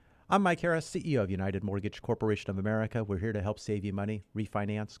 I'm Mike Harris, CEO of United Mortgage Corporation of America. We're here to help save you money,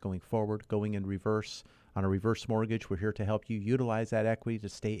 refinance, going forward, going in reverse. On a reverse mortgage, we're here to help you utilize that equity to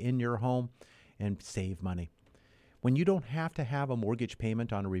stay in your home and save money. When you don't have to have a mortgage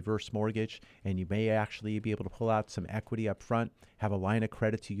payment on a reverse mortgage, and you may actually be able to pull out some equity up front, have a line of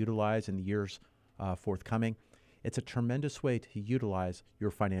credit to utilize in the years forthcoming, it's a tremendous way to utilize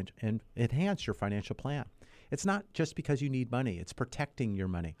your financial and enhance your financial plan. It's not just because you need money. It's protecting your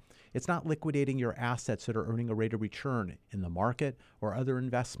money. It's not liquidating your assets that are earning a rate of return in the market or other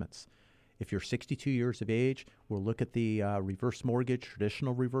investments. If you're 62 years of age, we'll look at the reverse mortgage,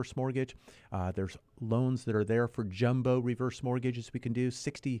 traditional reverse mortgage. There's loans that are there for jumbo reverse mortgages we can do,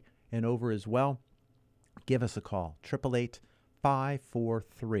 60 and over as well. Give us a call,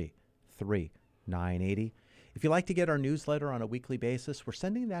 888-543-3980. If you'd like to get our newsletter on a weekly basis, we're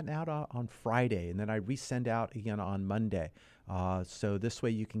sending that out on Friday, and then I resend out again on Monday. So this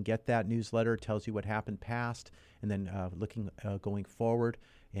way you can get that newsletter. It tells you what happened past, and then going forward,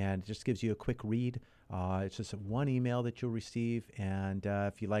 and it just gives you a quick read. It's just one email that you'll receive, and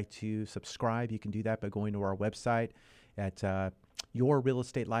if you'd like to subscribe, you can do that by going to our website at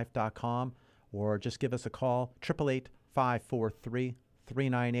yourrealestatelife.com, or just give us a call,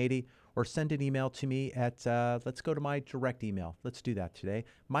 888-543-3980. Or send an email to me at, let's go to my direct email. Let's do that today.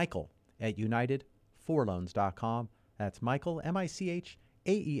 Michael at UnitedForLoans.com. That's Michael,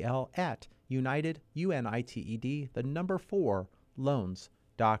 M-I-C-H-A-E-L at United, U-N-I-T-E-D, the number 4,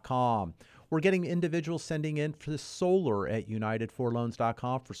 loans.com. We're getting individuals sending in for the solar at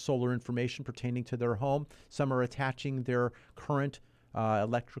UnitedForLoans.com for solar information pertaining to their home. Some are attaching their current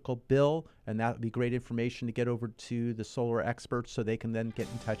electrical bill, and that would be great information to get over to the solar experts so they can then get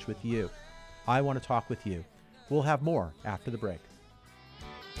in touch with you. I want to talk with you. We'll have more after the break.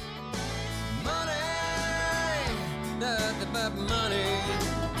 Money, nothing but money.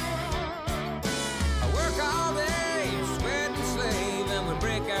 I work all day, sweat and slave, and we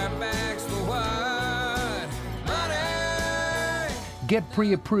break our backs for what? Money. Get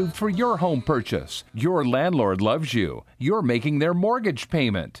pre-approved for your home purchase. Your landlord loves you. You're making their mortgage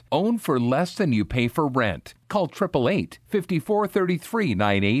payment. Own for less than you pay for rent. Call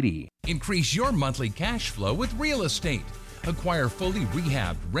 888-5433-980. Increase your monthly cash flow with real estate. Acquire fully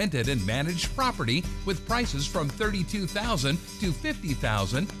rehabbed, rented, and managed property with prices from $32,000 to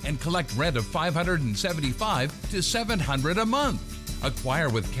 $50,000 and collect rent of $575 to $700 a month. Acquire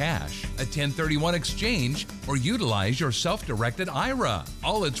with cash, a 1031 exchange, or utilize your self-directed IRA.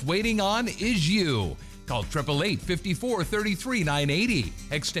 All it's waiting on is you. Call 888-5433-980,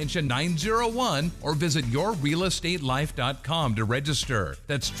 extension 901, or visit yourrealestatelife.com to register.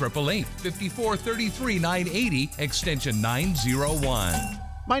 That's 888-5433-980, extension 901.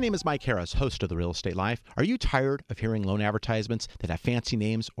 My name is Mike Harris, host of The Real Estate Life. Are you tired of hearing loan advertisements that have fancy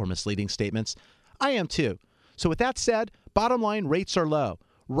names or misleading statements? I am too. So with that said, bottom line, rates are low.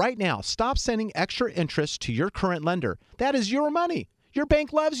 Right now, stop sending extra interest to your current lender. That is your money. Your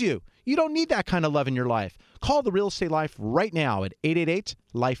bank loves you. You don't need that kind of love in your life. Call The Real Estate Life right now at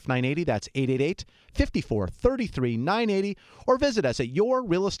 888-LIFE-980. That's 888-5433-980. Or visit us at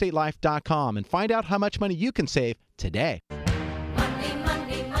yourrealestatelife.com and find out how much money you can save today. Money,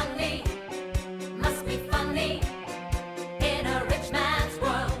 money, money must be funny in a rich man's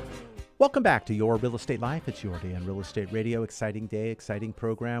world. Welcome back to Your Real Estate Life. It's your day on Real Estate Radio. Exciting day, exciting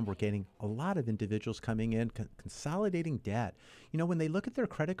program. We're getting a lot of individuals coming in, consolidating debt. You know, when they look at their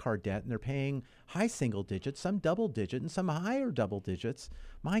credit card debt and they're paying high single digits, some double digit, and some higher double digits,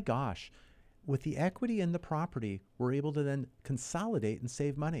 my gosh, with the equity in the property, we're able to then consolidate and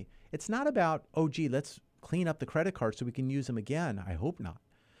save money. It's not about, oh, gee, let's clean up the credit card so we can use them again. I hope not.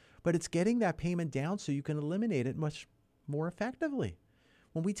 But it's getting that payment down so you can eliminate it much more effectively.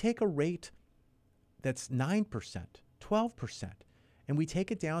 When we take a rate that's 9%, 12%, and we take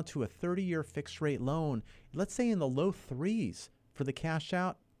it down to a 30-year fixed rate loan, let's say in the low threes for the cash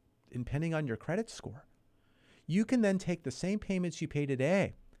out, depending on your credit score, you can then take the same payments you pay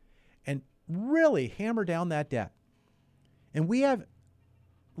today and really hammer down that debt. And we have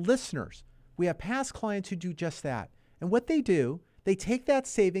listeners, we have past clients who do just that. And what they do, they take that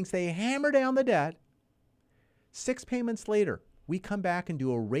savings, they hammer down the debt. 6 payments later, we come back and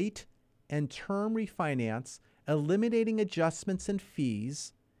do a rate and term refinance, eliminating adjustments and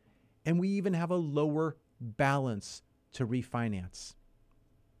fees, and we even have a lower balance to refinance.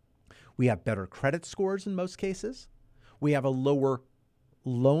 We have better credit scores in most cases. We have a lower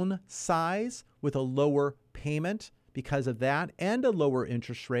loan size with a lower payment because of that, and a lower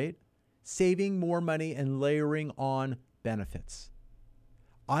interest rate, saving more money and layering on benefits.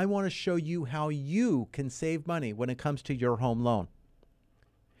 I want to show you how you can save money when it comes to your home loan.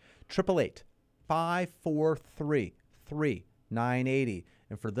 888-543-3980.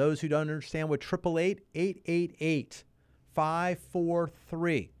 And for those who don't understand what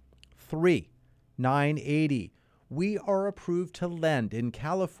 888-543-3980. We are approved to lend in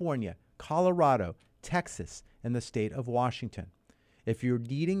California, Colorado, Texas, and the state of Washington. If you're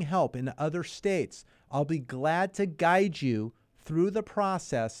needing help in other states, I'll be glad to guide you through the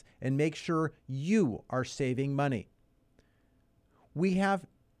process and make sure you are saving money. We have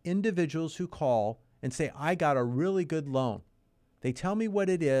individuals who call and say, I got a really good loan. They tell me what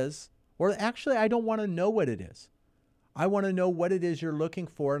it is, or actually, I don't want to know what it is. I want to know what it is you're looking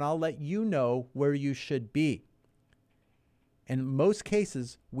for, and I'll let you know where you should be. In most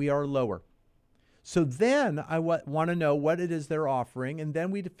cases, we are lower. So then I want to know what it is they're offering, and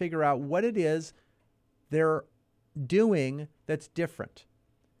then we figure out what it is they're doing that's different.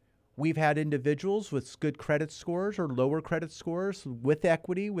 We've had individuals with good credit scores or lower credit scores, with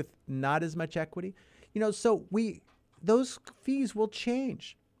equity, with not as much equity. So those fees will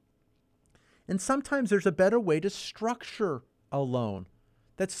change. And sometimes there's a better way to structure a loan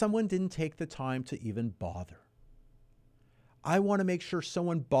that someone didn't take the time to even bother. I want to make sure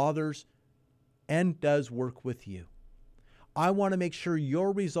someone bothers and does work with you. I want to make sure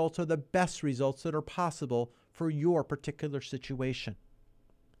your results are the best results that are possible for your particular situation.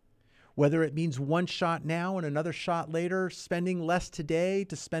 Whether it means one shot now and another shot later, spending less today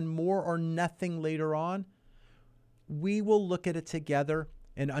to spend more or nothing later on, we will look at it together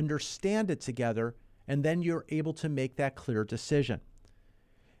and understand it together, and then you're able to make that clear decision.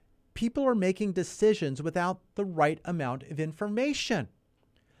 People are making decisions without the right amount of information.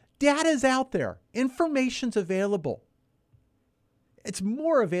 Data's out there. Information's available. It's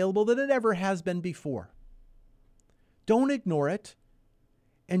more available than it ever has been before. Don't ignore it,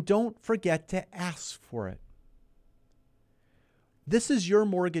 and don't forget to ask for it. This is your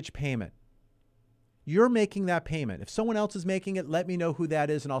mortgage payment. You're making that payment. If someone else is making it, let me know who that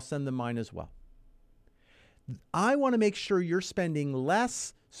is, and I'll send them mine as well. I want to make sure you're spending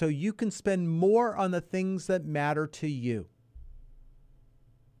less so you can spend more on the things that matter to you.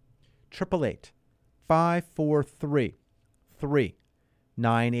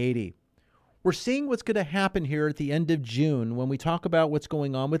 888-543-3980. We're seeing what's going to happen here at the end of June when we talk about what's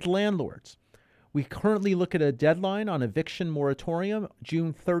going on with landlords. We currently look at a deadline on eviction moratorium,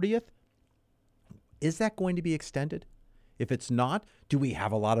 June 30th. Is that going to be extended? If it's not, do we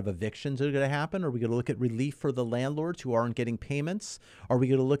have a lot of evictions that are going to happen? Are we going to look at relief for the landlords who aren't getting payments? Are we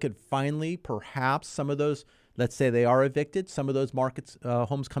going to look at finally perhaps some of those, let's say they are evicted, some of those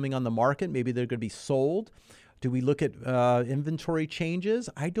homes coming on the market, maybe they're going to be sold? Do we look at inventory changes?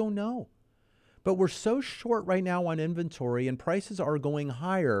 I don't know. But we're so short right now on inventory and prices are going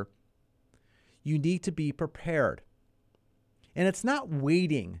higher. You need to be prepared. And it's not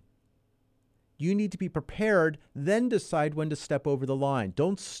waiting. You need to be prepared, then decide when to step over the line.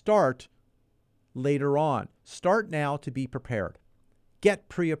 Don't start later on. Start now to be prepared. Get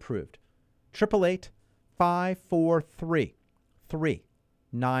pre-approved.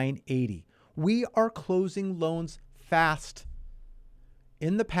 888-543-3980. We are closing loans fast.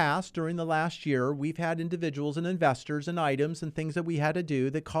 In the past, during the last year, we've had individuals and investors and items and things that we had to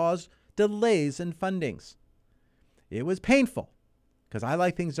do that caused delays in fundings. It was painful because I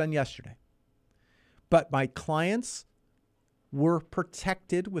like things done yesterday. But my clients were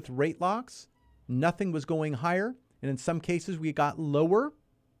protected with rate locks. Nothing was going higher. And in some cases, we got lower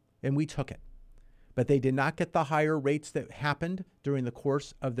and we took it. But they did not get the higher rates that happened during the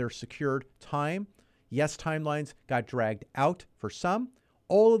course of their secured time. Yes, timelines got dragged out for some.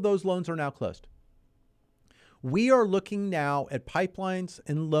 All of those loans are now closed. We are looking now at pipelines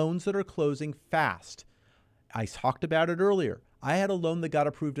and loans that are closing fast. I talked about it earlier. I had a loan that got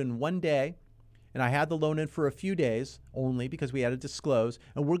approved in one day, and I had the loan in for a few days only because we had to disclose,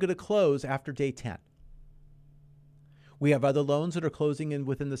 and we're going to close after day 10. We have other loans that are closing in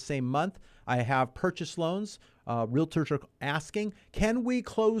within the same month. I have purchase loans. Realtors are asking, can we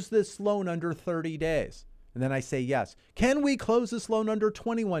close this loan under 30 days? And then I say yes. Can we close this loan under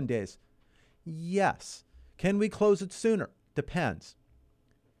 21 days? Yes. Can we close it sooner? Depends.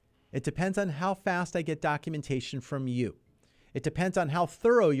 It depends on how fast I get documentation from you. It depends on how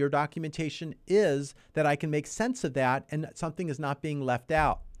thorough your documentation is that I can make sense of that and something is not being left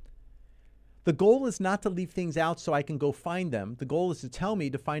out. The goal is not to leave things out so I can go find them. The goal is to tell me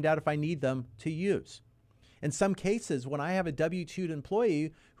to find out if I need them to use. In some cases, when I have a W-2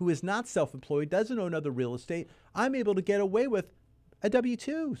 employee who is not self-employed, doesn't own other real estate, I'm able to get away with a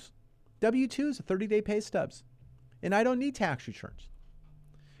W-2s. W-2s, 30-day pay stubs. And I don't need tax returns.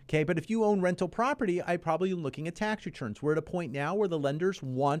 Okay, but if you own rental property, I probably am looking at tax returns. We're at a point now where the lenders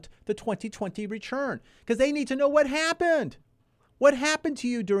want the 2020 return because they need to know what happened. What happened to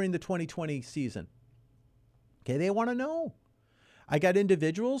you during the 2020 season? Okay, they want to know. I got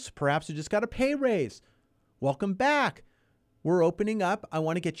individuals, perhaps who just got a pay raise. Welcome back. We're opening up. I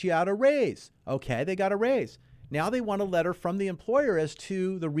want to get you out a raise. Okay, they got a raise. Now they want a letter from the employer as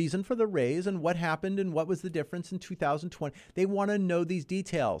to the reason for the raise and what happened and what was the difference in 2020. They want to know these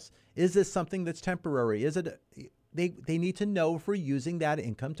details. Is this something that's temporary? Is it? They need to know if we're using that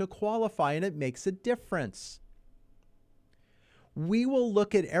income to qualify, and it makes a difference. We will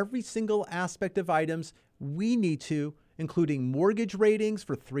look at every single aspect of items we need to, including mortgage ratings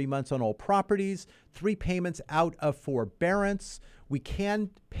for 3 months on all properties, 3 payments out of forbearance. We can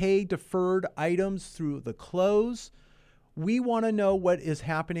pay deferred items through the close. We want to know what is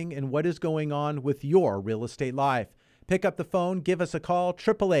happening and what is going on with your real estate life. Pick up the phone, give us a call,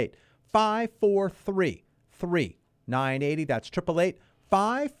 888-543-3980. That's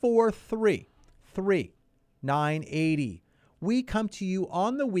 888-543-3980. We come to you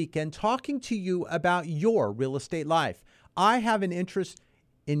on the weekend talking to you about your real estate life. I have an interest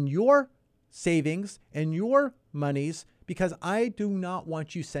in your savings and your monies because I do not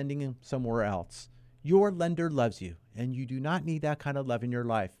want you sending them somewhere else. Your lender loves you, and you do not need that kind of love in your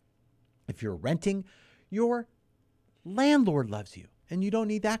life. If you're renting, your landlord loves you, and you don't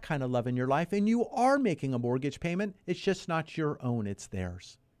need that kind of love in your life, and you are making a mortgage payment. It's just not your own, it's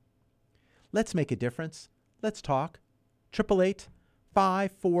theirs. Let's make a difference. Let's talk.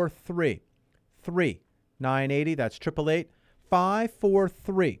 888-543-3980. That's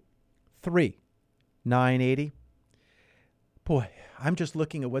 888-543-3980. Boy, I'm just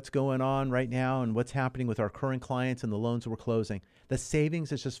looking at what's going on right now and what's happening with our current clients and the loans we're closing. The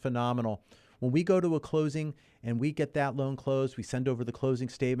savings is just phenomenal. When we go to a closing and we get that loan closed, we send over the closing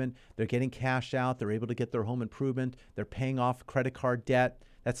statement. They're getting cash out. They're able to get their home improvement. They're paying off credit card debt.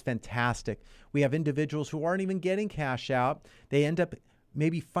 That's fantastic. We have individuals who aren't even getting cash out. They end up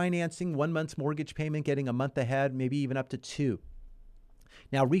maybe financing 1 month's mortgage payment, getting a month ahead, maybe even up to 2.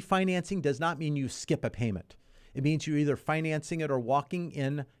 Now, refinancing does not mean you skip a payment. It means you're either financing it or walking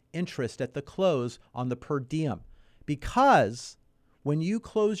in interest at the close on the per diem. Because when you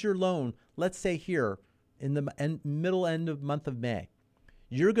close your loan, let's say here in the middle end of month of May,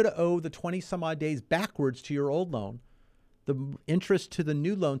 you're going to owe the 20 some odd days backwards to your old loan, the interest to the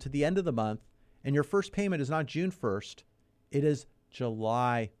new loan to the end of the month, and your first payment is not June 1st, it is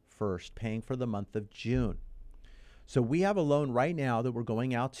July 1st, paying for the month of June. So we have a loan right now that we're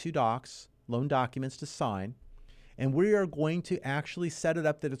going out to docs, loan documents to sign, and we are going to actually set it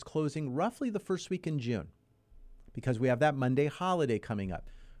up that it's closing roughly the first week in June because we have that Monday holiday coming up.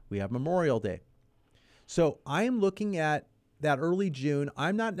 We have Memorial Day. So I am looking at that early June.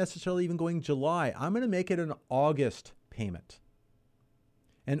 I'm not necessarily even going July. I'm going to make it an August payment.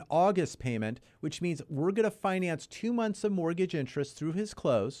 An August payment, which means we're going to finance 2 months of mortgage interest through his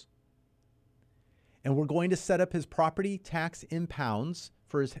close, and we're going to set up his property tax impounds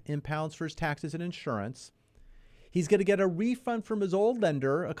for his taxes and insurance. He's going to get a refund from his old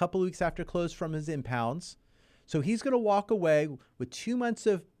lender a couple of weeks after close from his impounds. So he's going to walk away with 2 months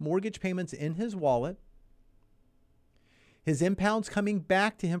of mortgage payments in his wallet, his impounds coming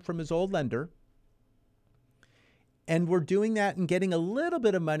back to him from his old lender. And we're doing that and getting a little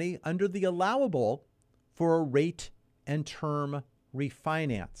bit of money under the allowable for a rate and term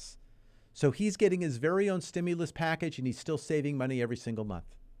refinance. So he's getting his very own stimulus package and he's still saving money every single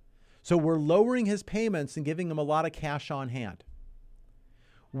month. So we're lowering his payments and giving him a lot of cash on hand.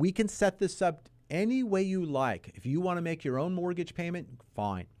 We can set this up any way you like. If you want to make your own mortgage payment,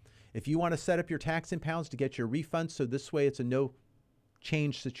 fine. If you want to set up your tax impounds to get your refund, so this way it's a no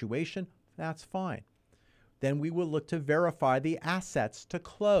change situation, that's fine. Then we will look to verify the assets to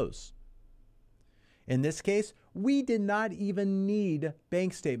close. In this case, we did not even need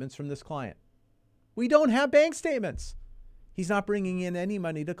bank statements from this client. We don't have bank statements. He's not bringing in any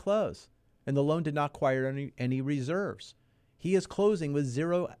money to close, and the loan did not require any reserves. He is closing with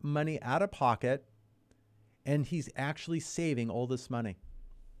zero money out of pocket, and he's actually saving all this money.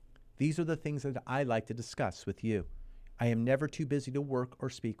 These are the things that I like to discuss with you. I am never too busy to work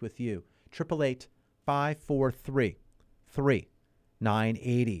or speak with you.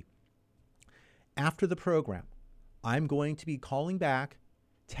 888-543-3980. After the program, I'm going to be calling back,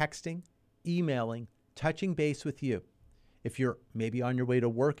 texting, emailing, touching base with you. If you're maybe on your way to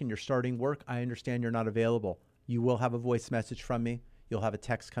work and you're starting work, I understand you're not available. You will have a voice message from me. You'll have a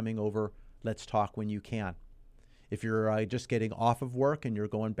text coming over. Let's talk when you can. If you're just getting off of work and you're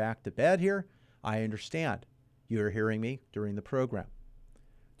going back to bed here, I understand. You're hearing me during the program.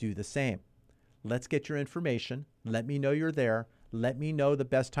 Do the same. Let's get your information. Let me know you're there. Let me know the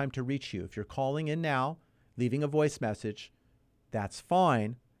best time to reach you. If you're calling in now, leaving a voice message, that's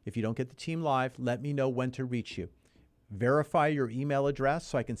fine. If you don't get the team live, let me know when to reach you. Verify your email address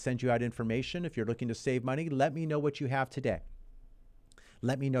so I can send you out information. If you're looking to save money, let me know what you have today.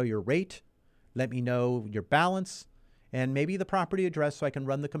 Let me know your rate. Let me know your balance and maybe the property address so I can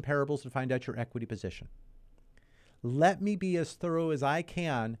run the comparables to find out your equity position. Let me be as thorough as I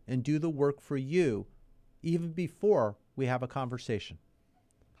can and do the work for you even before we have a conversation.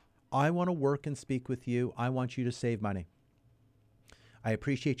 I want to work and speak with you. I want you to save money. I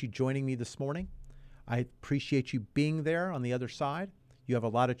appreciate you joining me this morning. I appreciate you being there on the other side. You have a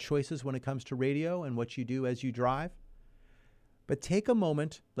lot of choices when it comes to radio and what you do as you drive. But take a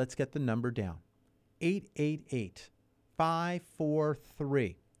moment. Let's get the number down.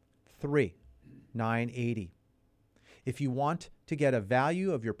 888-543-3980. If you want to get a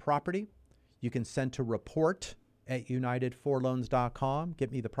value of your property, you can send to report@unitedforloans.com.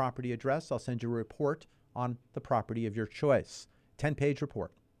 Get me the property address. I'll send you a report on the property of your choice. 10-page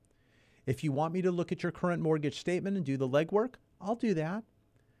report. If you want me to look at your current mortgage statement and do the legwork, I'll do that.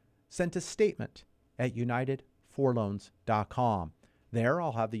 Send to statement@unitedforloans.com. There,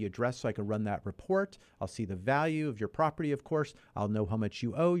 I'll have the address so I can run that report. I'll see the value of your property, of course. I'll know how much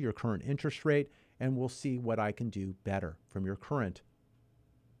you owe, your current interest rate, and we'll see what I can do better from your current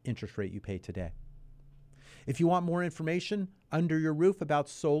interest rate you pay today. If you want more information under your roof about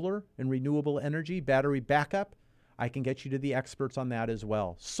solar and renewable energy, battery backup, I can get you to the experts on that as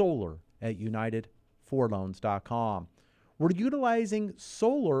well. Solar@unitedforloans.com. We're utilizing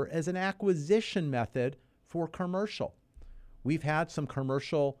solar as an acquisition method for commercial. We've had some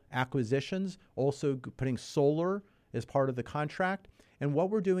commercial acquisitions, also putting solar as part of the contract. And what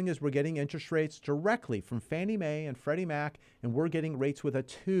we're doing is we're getting interest rates directly from Fannie Mae and Freddie Mac, and we're getting rates with a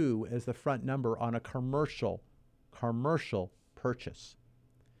 2 as the front number on a commercial purchase.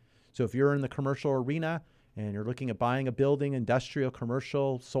 So if you're in the commercial arena, and you're looking at buying a building, industrial,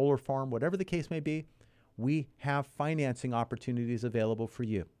 commercial, solar farm, whatever the case may be, we have financing opportunities available for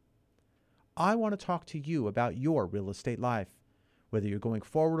you. I want to talk to you about your real estate life, whether you're going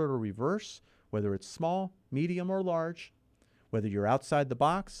forward or reverse, whether it's small, medium, or large, whether you're outside the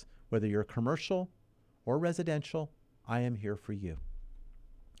box, whether you're commercial or residential, I am here for you.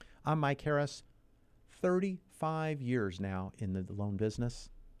 I'm Mike Harris, 35 years now in the loan business,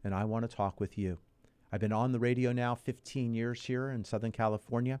 and I want to talk with you. I've been on the radio now 15 years here in Southern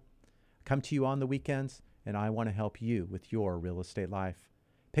California. I come to you on the weekends, and I want to help you with your real estate life.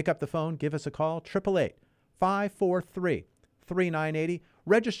 Pick up the phone, give us a call, 888-543-3980.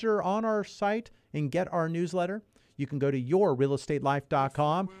 Register on our site and get our newsletter. You can go to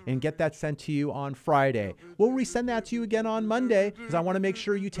yourrealestatelife.com and get that sent to you on Friday. We'll resend that to you again on Monday because I want to make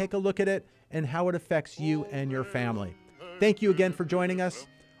sure you take a look at it and how it affects you and your family. Thank you again for joining us.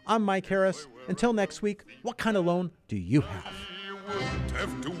 I'm Mike Harris. Until next week, what kind of loan do you have?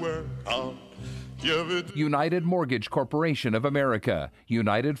 United Mortgage Corporation of America,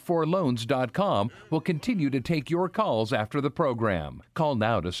 UnitedForLoans.com, will continue to take your calls after the program. Call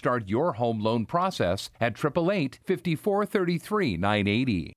now to start your home loan process at 888-543-980.